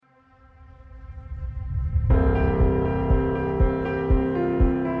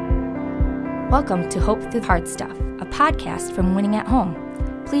Welcome to Hope Through Hard Stuff, a podcast from Winning at Home.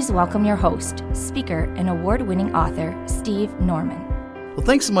 Please welcome your host, speaker, and award-winning author, Steve Norman. Well,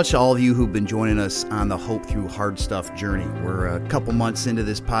 thanks so much to all of you who've been joining us on the Hope Through Hard Stuff journey. We're a couple months into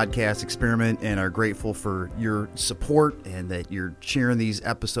this podcast experiment and are grateful for your support and that you're sharing these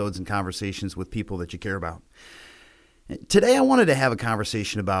episodes and conversations with people that you care about. Today, I wanted to have a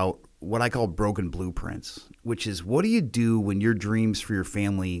conversation about what I call broken blueprints, which is what do you do when your dreams for your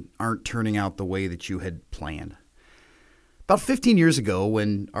family aren't turning out the way that you had planned? About 15 years ago,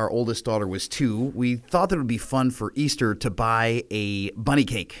 when our oldest daughter was 2, we thought that it would be fun for Easter to buy a bunny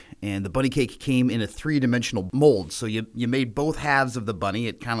cake. And the bunny cake came in a 3-dimensional mold. So you made both halves of the bunny.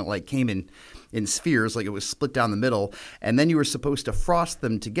 It kind of like came in spheres, like it was split down the middle. And then you were supposed to frost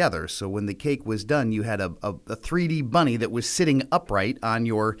them together. So when the cake was done, you had a 3D bunny that was sitting upright on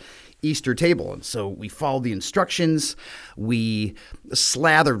your Easter table. And so we followed the instructions, we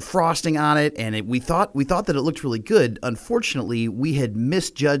slathered frosting on it, and we thought that it looked really good. Unfortunately, we had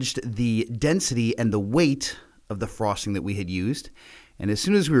misjudged the density and the weight of the frosting that we had used. And as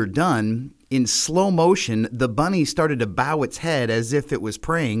soon as we were done, in slow motion, the bunny started to bow its head as if it was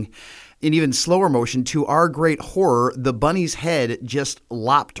praying. In even slower motion, to our great horror, the bunny's head just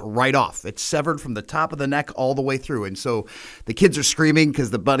lopped right off. It severed from the top of the neck all the way through. And so the kids are screaming because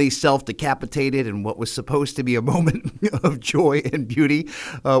the bunny self-decapitated, and what was supposed to be a moment of joy and beauty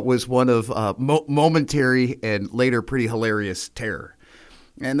was one of momentary and later pretty hilarious terror.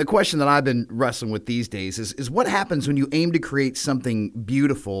 And the question that I've been wrestling with these days is what happens when you aim to create something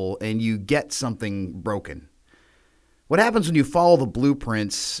beautiful and you get something broken? What happens when you follow the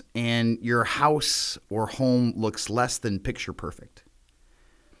blueprints and your house or home looks less than picture perfect?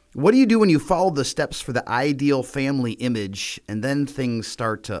 What do you do when you follow the steps for the ideal family image and then things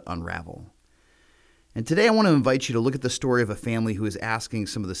start to unravel? And today I want to invite you to look at the story of a family who is asking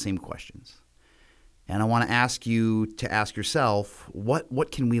some of the same questions. And I want to ask you to ask yourself,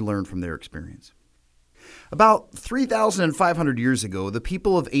 what can we learn from their experience? About 3,500 years ago, the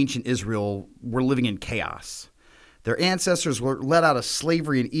people of ancient Israel were living in chaos. Their ancestors were led out of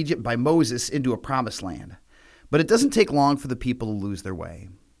slavery in Egypt by Moses into a promised land. But it doesn't take long for the people to lose their way.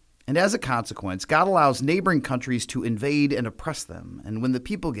 And as a consequence, God allows neighboring countries to invade and oppress them. And when the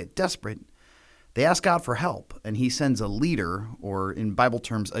people get desperate, they ask God for help. And he sends a leader, or in Bible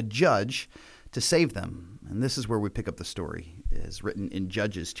terms, a judge, to save them. And this is where we pick up the story, as written in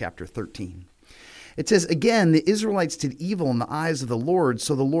Judges chapter 13. It says, "Again, the Israelites did evil in the eyes of the Lord,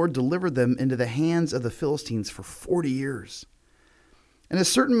 so the Lord delivered them into the hands of the Philistines for 40 years. And a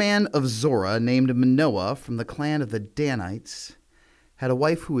certain man of Zorah named Manoah from the clan of the Danites had a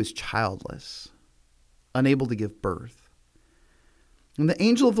wife who was childless, unable to give birth. And the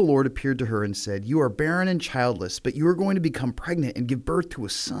angel of the Lord appeared to her and said, 'You are barren and childless, but you are going to become pregnant and give birth to a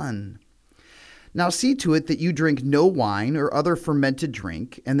son. Now see to it that you drink no wine or other fermented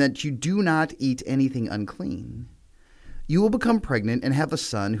drink, and that you do not eat anything unclean. You will become pregnant and have a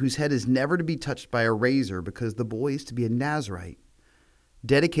son whose head is never to be touched by a razor, because the boy is to be a Nazirite,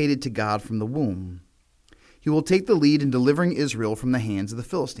 dedicated to God from the womb. He will take the lead in delivering Israel from the hands of the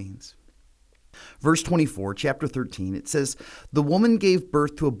Philistines.'" Verse 24, chapter 13, it says, "The woman gave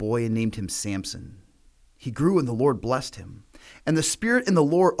birth to a boy and named him Samson. He grew and the Lord blessed him. And the Spirit of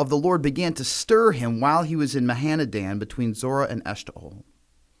the Lord began to stir him while he was in Mahanadan between Zorah and Eshtaol."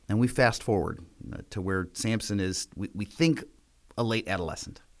 And we fast forward to where Samson is, we think, a late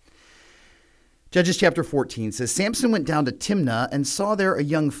adolescent. Judges chapter 14 says, "Samson went down to Timnah and saw there a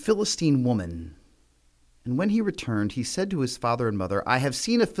young Philistine woman. And when he returned, he said to his father and mother, 'I have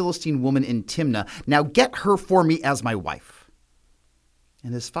seen a Philistine woman in Timnah. Now get her for me as my wife.'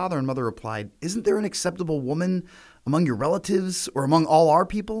 And his father and mother replied, 'Isn't there an acceptable woman among your relatives or among all our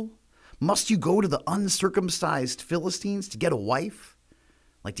people? Must you go to the uncircumcised Philistines to get a wife?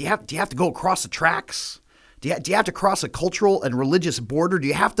 Like, do you have to go across the tracks? Do you have to cross a cultural and religious border? Do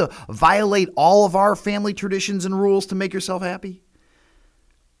you have to violate all of our family traditions and rules to make yourself happy?'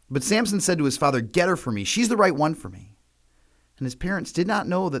 But Samson said to his father, 'Get her for me. She's the right one for me.' And his parents did not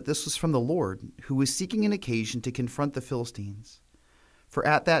know that this was from the Lord, who was seeking an occasion to confront the Philistines. For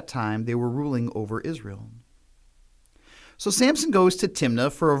at that time they were ruling over Israel. So Samson goes to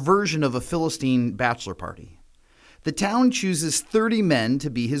Timnah for a version of a Philistine bachelor party. The town chooses 30 men to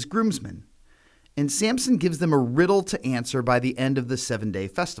be his groomsmen, and Samson gives them a riddle to answer by the end of the 7-day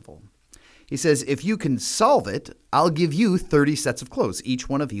festival. He says, 'If you can solve it, I'll give you 30 sets of clothes. Each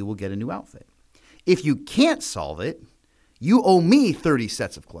one of you will get a new outfit. If you can't solve it, you owe me 30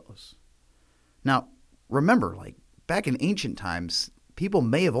 sets of clothes.'" Now, remember, back in ancient times, people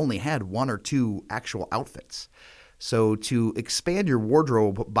may have only had 1 or 2 actual outfits. So to expand your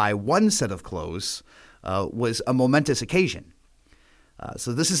wardrobe by one set of clothes was a momentous occasion.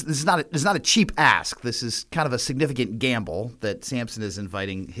 So this is not a cheap ask. This is kind of a significant gamble that Samson is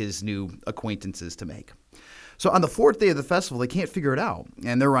inviting his new acquaintances to make. So on the fourth day of the festival, they can't figure it out,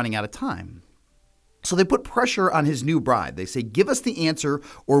 and they're running out of time. So they put pressure on his new bride. They say, "Give us the answer,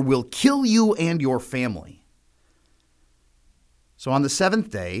 or we'll kill you and your family." So on the seventh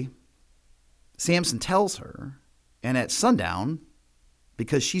day, Samson tells her, and at sundown,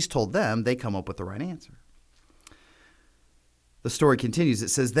 because she's told them, they come up with the right answer. The story continues. It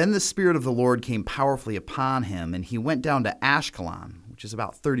says, "Then the Spirit of the Lord came powerfully upon him, and he went down to Ashkelon," which is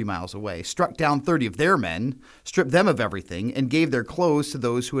about 30 miles away, "struck down 30 of their men, stripped them of everything, and gave their clothes to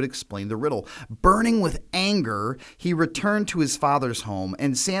those who had explained the riddle. Burning with anger, he returned to his father's home,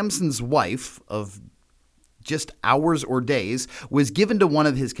 and Samson's wife of just hours or days was given to one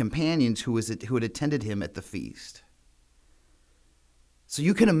of his companions who had attended him at the feast." So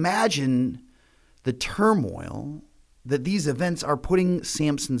you can imagine the turmoil that these events are putting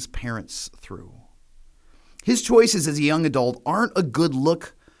Samson's parents through. His choices as a young adult aren't a good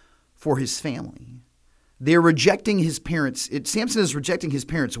look for his family. They're rejecting his parents. Samson is rejecting his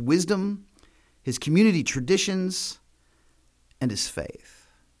parents' wisdom, his community traditions, and his faith.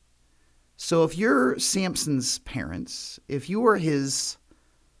 So if you're Samson's parents, if you are his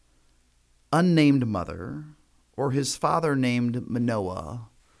unnamed mother or his father named Manoah,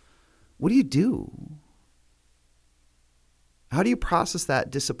 what do you do? How do you process that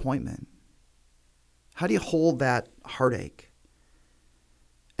disappointment? How do you hold that heartache?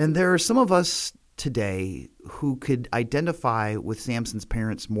 And there are some of us today who could identify with Samson's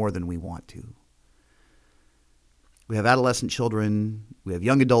parents more than we want to. We have adolescent children, we have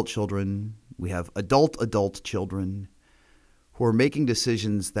young adult children, we have adult children who are making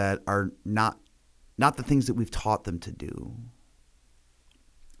decisions that are not the things that we've taught them to do.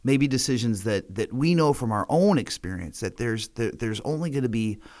 Maybe decisions that we know from our own experience that there's only going to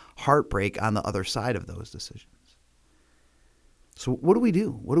be heartbreak on the other side of those decisions. So what do we do?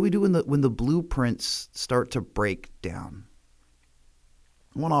 What do we do when the blueprints start to break down?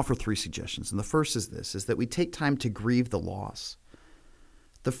 I want to offer 3 suggestions. And the first is this, is that we take time to grieve the loss.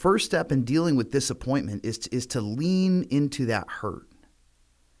 The first step in dealing with disappointment is to lean into that hurt.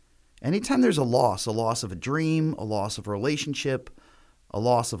 Anytime there's a loss of a dream, a loss of a relationship, a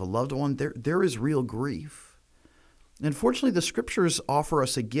loss of a loved one, there is real grief. And fortunately, the scriptures offer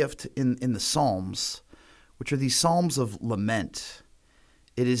us a gift in the Psalms, which are these Psalms of lament.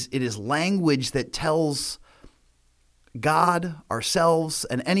 It is language that tells God, ourselves,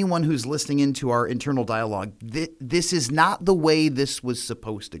 and anyone who's listening into our internal dialogue, this is not the way this was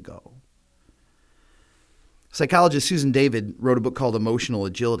supposed to go. Psychologist Susan David wrote a book called Emotional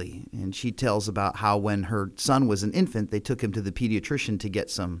Agility, and she tells about how when her son was an infant, they took him to the pediatrician to get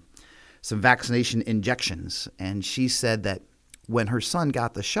some vaccination injections. And she said that when her son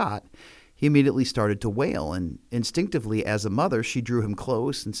got the shot, he immediately started to wail. And instinctively, as a mother, she drew him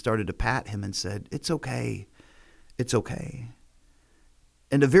close and started to pat him and said, "It's okay. It's okay."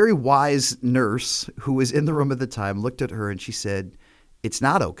 And a very wise nurse who was in the room at the time looked at her and she said, "It's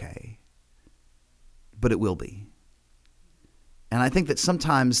not okay, but it will be." And I think that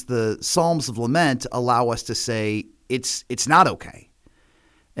sometimes the Psalms of Lament allow us to say, it's not okay.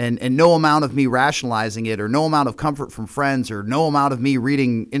 And no amount of me rationalizing it, or no amount of comfort from friends, or no amount of me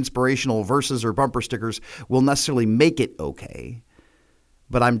reading inspirational verses or bumper stickers will necessarily make it okay.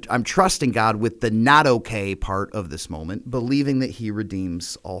 But I'm trusting God with the not okay part of this moment, believing that he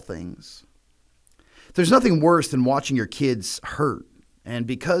redeems all things. There's nothing worse than watching your kids hurt. And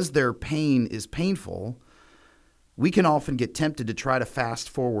because their pain is painful, we can often get tempted to try to fast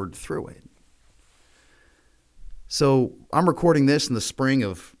forward through it. So I'm recording this in the spring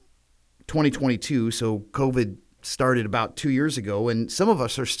of 2022, so COVID started about 2 years ago, and some of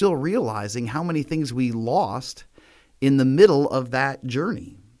us are still realizing how many things we lost in the middle of that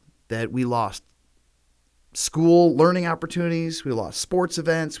journey. That we lost school learning opportunities, we lost sports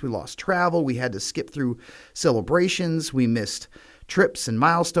events, we lost travel, we had to skip through celebrations, we missed trips and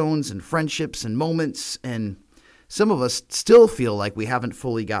milestones and friendships and moments, and some of us still feel like we haven't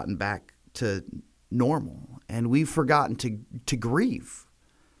fully gotten back to normal, and we've forgotten to grieve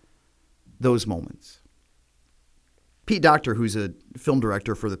those moments. Pete Docter, who's a film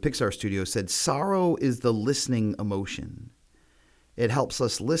director for the Pixar studio, said, "Sorrow is the listening emotion. It helps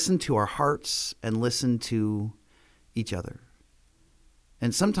us listen to our hearts and listen to each other."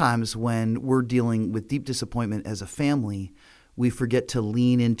 And sometimes when we're dealing with deep disappointment as a family, we forget to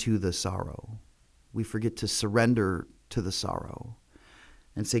lean into the sorrow. We forget to surrender to the sorrow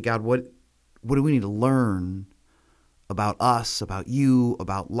and say, "God, what do we need to learn about us, about you,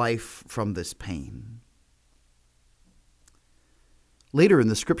 about life from this pain. Later in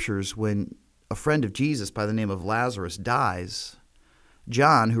the scriptures, when a friend of Jesus by the name of Lazarus dies,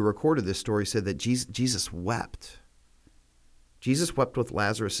 John, who recorded this story, said that Jesus wept. Jesus wept with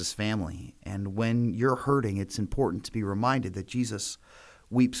Lazarus' family. And when you're hurting, it's important to be reminded that Jesus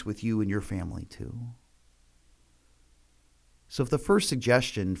weeps with you and your family too. So if the first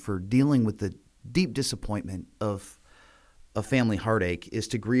suggestion for dealing with the deep disappointment of a family heartache is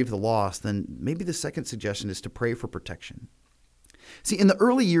to grieve the loss, then maybe the second suggestion is to pray for protection. See, in the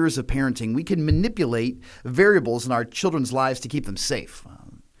early years of parenting, we can manipulate variables in our children's lives to keep them safe.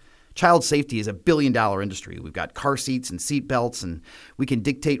 Child safety is a billion-dollar industry. We've got car seats and seat belts, and we can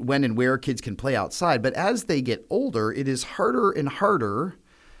dictate when and where kids can play outside. But as they get older, it is harder and harder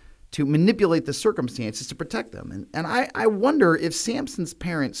to manipulate the circumstances to protect them. And I wonder if Samson's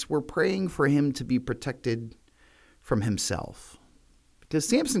parents were praying for him to be protected from himself. Because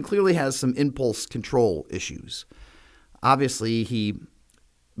Samson clearly has some impulse control issues. Obviously, he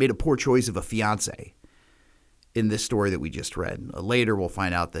made a poor choice of a fiance in this story that we just read. Later, we'll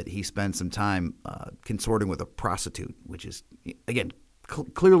find out that he spent some time consorting with a prostitute, which is, again,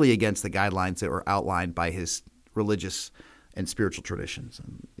 clearly against the guidelines that were outlined by his religious and spiritual traditions.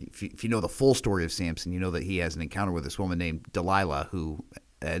 And if you know the full story of Samson, you know that he has an encounter with this woman named Delilah who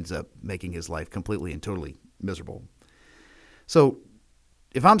ends up making his life completely and totally miserable. So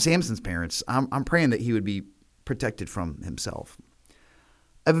if I'm Samson's parents, I'm praying that he would be protected from himself.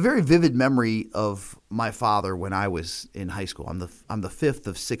 I have a very vivid memory of my father when I was in high school. I'm the fifth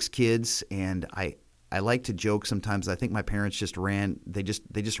of six kids, and I like to joke sometimes. I think my parents just ran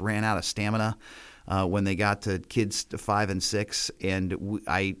out of stamina when they got to kids 5 and 6, and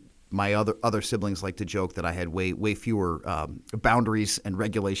my other siblings like to joke that I had way fewer boundaries and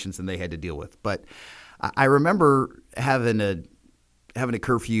regulations than they had to deal with. But I remember having a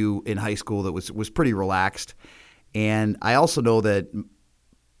curfew in high school that was pretty relaxed, and I also know that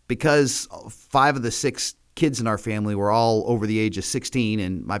because 5 of the 6 kids in our family were all over the age of 16,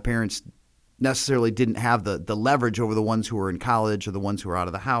 and my parents necessarily didn't have the leverage over the ones who were in college or the ones who were out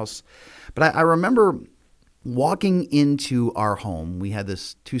of the house. But I remember walking into our home. We had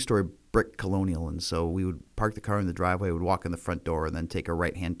this 2-story brick colonial, and so we would park the car in the driveway, would walk in the front door, and then take a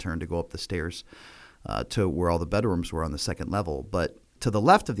right-hand turn to go up the stairs to where all the bedrooms were on the second level. But to the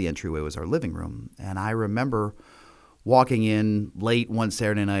left of the entryway was our living room, and I remember walking in late one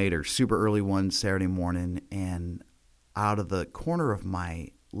Saturday night or super early one Saturday morning, and out of the corner of my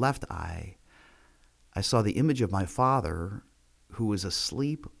left eye, I saw the image of my father who was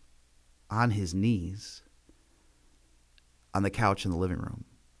asleep on his knees on the couch in the living room.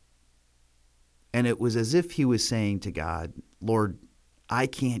 And it was as if he was saying to God, Lord, I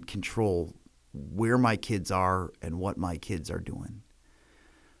can't control where my kids are and what my kids are doing,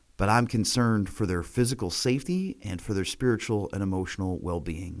 but I'm concerned for their physical safety and for their spiritual and emotional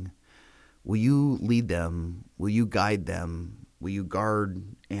well-being. Will you lead them? Will you guide them? Will you guard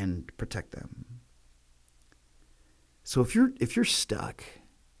and protect them? So if you're stuck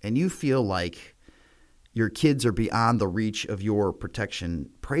and you feel like your kids are beyond the reach of your protection,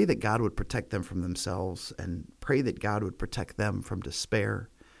 pray that God would protect them from themselves, and pray that God would protect them from despair,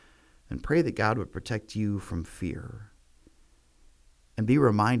 and pray that God would protect you from fear. And be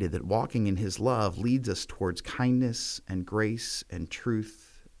reminded that walking in his love leads us towards kindness and grace and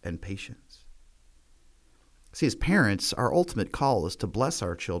truth and patience. See, as parents, our ultimate call is to bless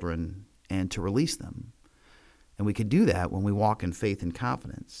our children and to release them. And we can do that when we walk in faith and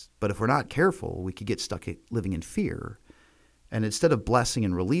confidence. But if we're not careful, we could get stuck living in fear. And instead of blessing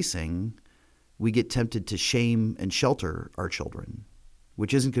and releasing, we get tempted to shame and shelter our children,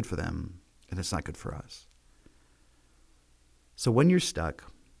 which isn't good for them, and it's not good for us. So when you're stuck,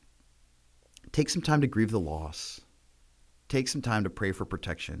 take some time to grieve the loss, take some time to pray for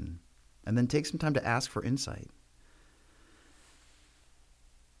protection, and then take some time to ask for insight.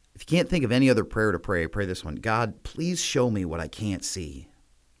 If you can't think of any other prayer to pray, pray this one. God, please show me what I can't see.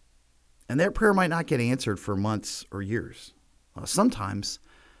 And that prayer might not get answered for months or years. Sometimes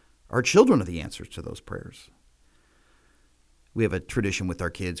our children are the answers to those prayers. We have a tradition with our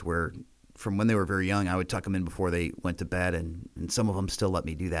kids where from when they were very young, I would tuck them in before they went to bed, and some of them still let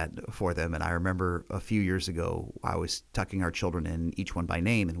me do that for them. And I remember a few years ago, I was tucking our children in, each one by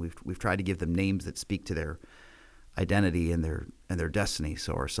name, and we've tried to give them names that speak to their identity and their destiny.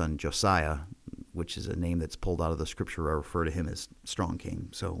 So our son Josiah, which is a name that's pulled out of the scripture, I refer to him as Strong King.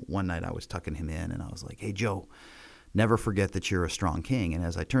 So one night I was tucking him in, and I was like, "Hey, Joe, never forget that you're a strong king." And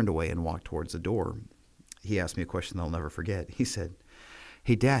as I turned away and walked towards the door, he asked me a question that I'll never forget. He said,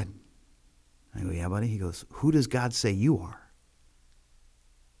 "Hey, Dad, I go, yeah, buddy. He goes, who does God say you are?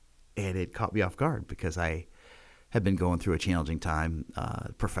 And it caught me off guard because I had been going through a challenging time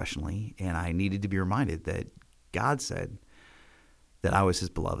professionally, and I needed to be reminded that God said that I was his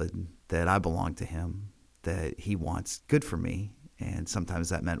beloved, that I belonged to him, that he wants good for me, and sometimes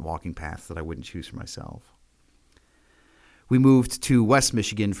that meant walking paths that I wouldn't choose for myself. We moved to West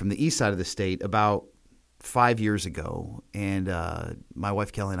Michigan from the east side of the state about 5 years ago, and my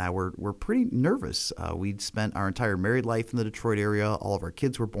wife Kelly and I were pretty nervous. We'd spent our entire married life in the Detroit area. All of our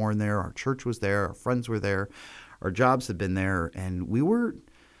kids were born there. Our church was there. Our friends were there. Our jobs had been there, and we were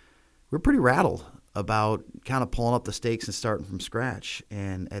pretty rattled about kind of pulling up the stakes and starting from scratch.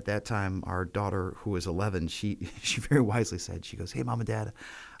 And at that time, our daughter, who was 11, she very wisely said, she goes, "Hey, Mom and Dad,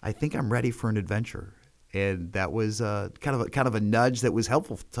 I think I'm ready for an adventure." And that was kind of a nudge that was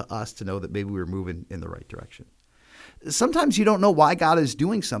helpful to us to know that maybe we were moving in the right direction. Sometimes you don't know why God is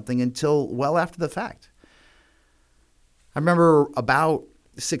doing something until well after the fact. I remember about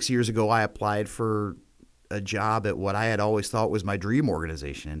 6 years ago, I applied for a job at what I had always thought was my dream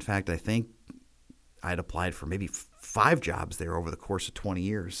organization. In fact, I think I'd applied for maybe 5 jobs there over the course of 20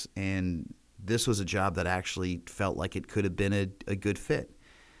 years. And this was a job that actually felt like it could have been a good fit.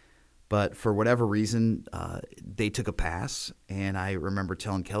 But for whatever reason, they took a pass. And I remember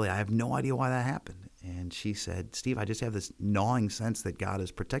telling Kelly, I have no idea why that happened. And she said, "Steve, I just have this gnawing sense that God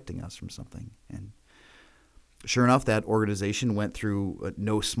is protecting us from something." And sure enough, that organization went through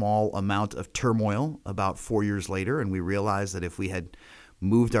no small amount of turmoil about 4 years later. And we realized that if we had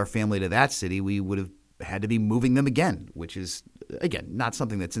moved our family to that city, we would have had to be moving them again, which is, again, not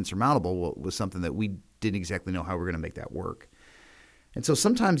something that's insurmountable. It was something that we didn't exactly know how we were going to make that work. And so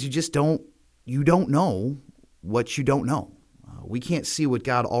sometimes you don't know what you don't know. We can't see what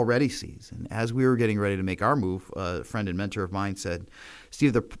God already sees. And as we were getting ready to make our move, a friend and mentor of mine said,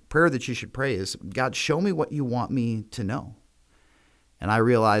 "Steve, the prayer that you should pray is, God, show me what you want me to know." And I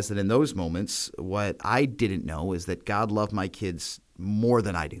realized that in those moments, what I didn't know is that God loved my kids more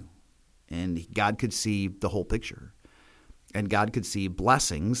than I do. And God could see the whole picture. And God could see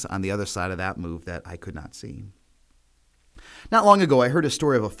blessings on the other side of that move that I could not see. Not long ago, I heard a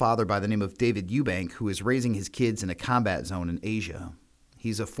story of a father by the name of David Eubank who is raising his kids in a combat zone in Asia.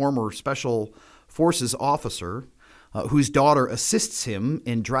 He's a former Special Forces officer whose daughter assists him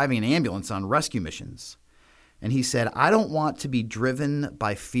in driving an ambulance on rescue missions. And he said, "I don't want to be driven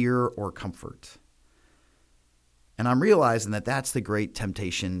by fear or comfort." And I'm realizing that that's the great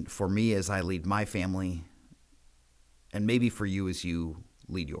temptation for me as I lead my family, and maybe for you as you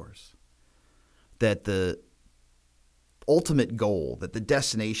lead yours. That the ultimate goal, that the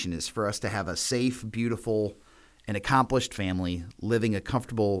destination is for us to have a safe, beautiful, and accomplished family living a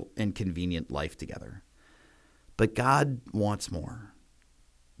comfortable and convenient life together. But God wants more.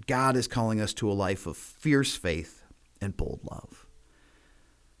 God is calling us to a life of fierce faith and bold love.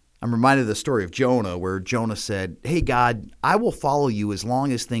 I'm reminded of the story of Jonah, where Jonah said, "Hey, God, I will follow you as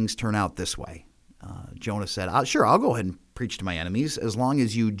long as things turn out this way." Jonah said, "Sure, I'll go ahead and preach to my enemies as long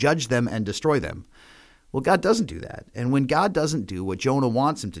as you judge them and destroy them." Well, God doesn't do that. And when God doesn't do what Jonah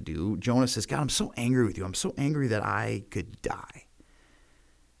wants him to do, Jonah says, "God, I'm so angry with you. I'm so angry that I could die."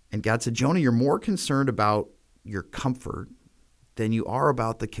 And God said, "Jonah, you're more concerned about your comfort than you are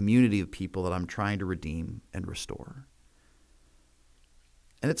about the community of people that I'm trying to redeem and restore."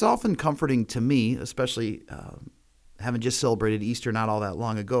 And it's often comforting to me, especially having just celebrated Easter not all that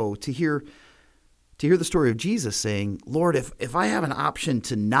long ago, to hear the story of Jesus saying, "Lord, if I have an option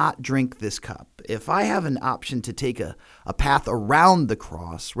to not drink this cup, if I have an option to take a path around the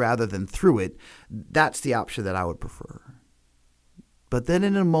cross rather than through it, that's the option that I would prefer." But then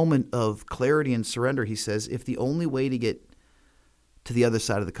in a moment of clarity and surrender, he says, if the only way to get to the other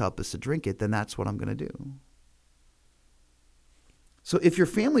side of the cup is to drink it, then that's what I'm going to do. So if your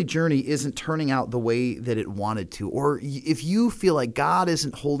family journey isn't turning out the way that it wanted to, or if you feel like God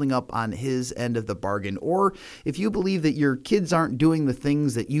isn't holding up on his end of the bargain, or if you believe that your kids aren't doing the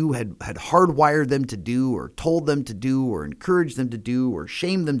things that you had hardwired them to do, or told them to do, or encouraged them to do, or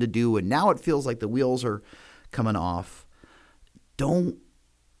shamed them to do, and now it feels like the wheels are coming off, don't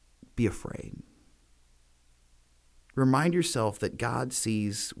be afraid. Remind yourself that God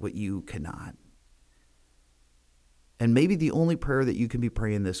sees what you cannot. And maybe the only prayer that you can be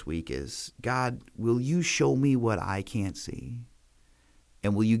praying this week is, God, will you show me what I can't see?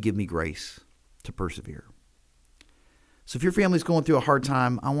 And will you give me grace to persevere? So if your family's going through a hard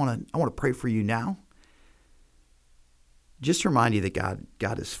time, I want to pray for you now. Just to remind you that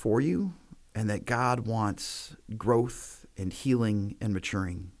God is for you, and that God wants growth and healing and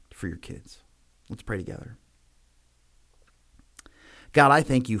maturing for your kids. Let's pray together. God, I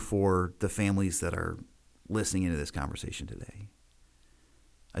thank you for the families that are listening into this conversation today.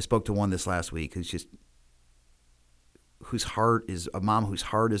 I spoke to one this last week whose heart is a mom whose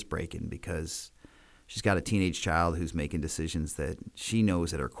heart is breaking because she's got a teenage child who's making decisions that she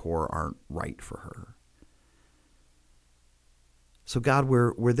knows at her core aren't right for her. So God,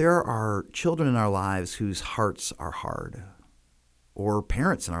 where there are children in our lives whose hearts are hard, or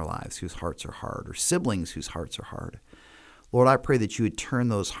parents in our lives whose hearts are hard, or siblings whose hearts are hard, Lord, I pray that you would turn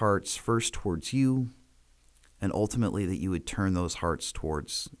those hearts first towards you, and ultimately that you would turn those hearts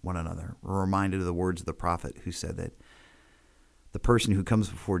towards one another. We're reminded of the words of the prophet who said that the person who comes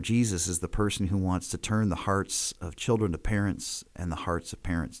before Jesus is the person who wants to turn the hearts of children to parents and the hearts of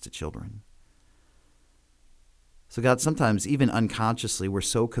parents to children. So God, sometimes even unconsciously, we're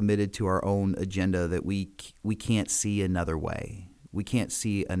so committed to our own agenda that we can't see another way. We can't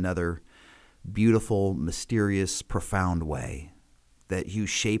see another beautiful, mysterious, profound way that you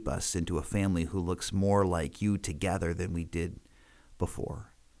shape us into a family who looks more like you together than we did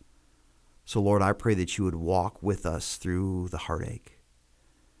before. So Lord, I pray that you would walk with us through the heartache.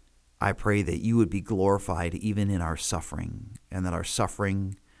 I pray that you would be glorified even in our suffering, and that our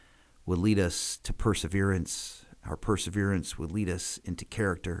suffering would lead us to perseverance. Our perseverance would lead us into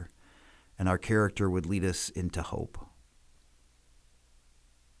character, and our character would lead us into hope.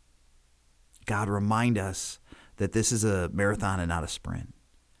 God, remind us that this is a marathon and not a sprint.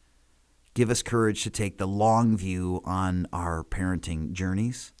 Give us courage to take the long view on our parenting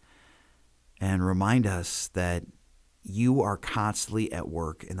journeys, and remind us that you are constantly at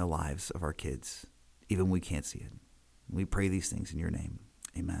work in the lives of our kids, even when we can't see it. We pray these things in your name.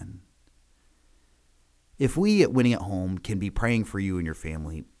 Amen. If we at Winning at Home can be praying for you and your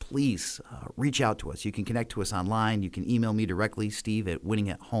family, please reach out to us. You can connect to us online. You can email me directly,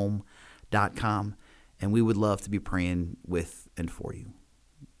 steve@winningathome.com, and we would love to be praying with and for you.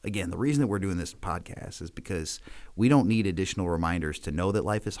 Again, the reason that we're doing this podcast is because we don't need additional reminders to know that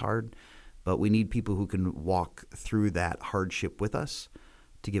life is hard, but we need people who can walk through that hardship with us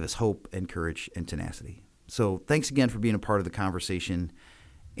to give us hope and courage and tenacity. So thanks again for being a part of the conversation,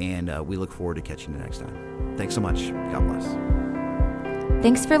 and we look forward to catching you next time. Thanks so much. God bless.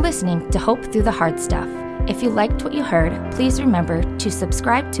 Thanks for listening to Hope Through the Hard Stuff. If you liked what you heard, please remember to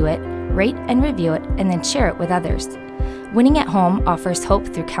subscribe to it, rate and review it, and then share it with others. Winning at Home offers hope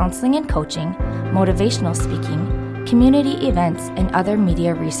through counseling and coaching, motivational speaking, community events, and other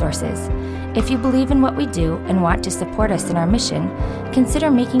media resources. If you believe in what we do and want to support us in our mission, consider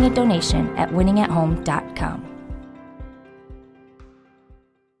making a donation at winningathome.com.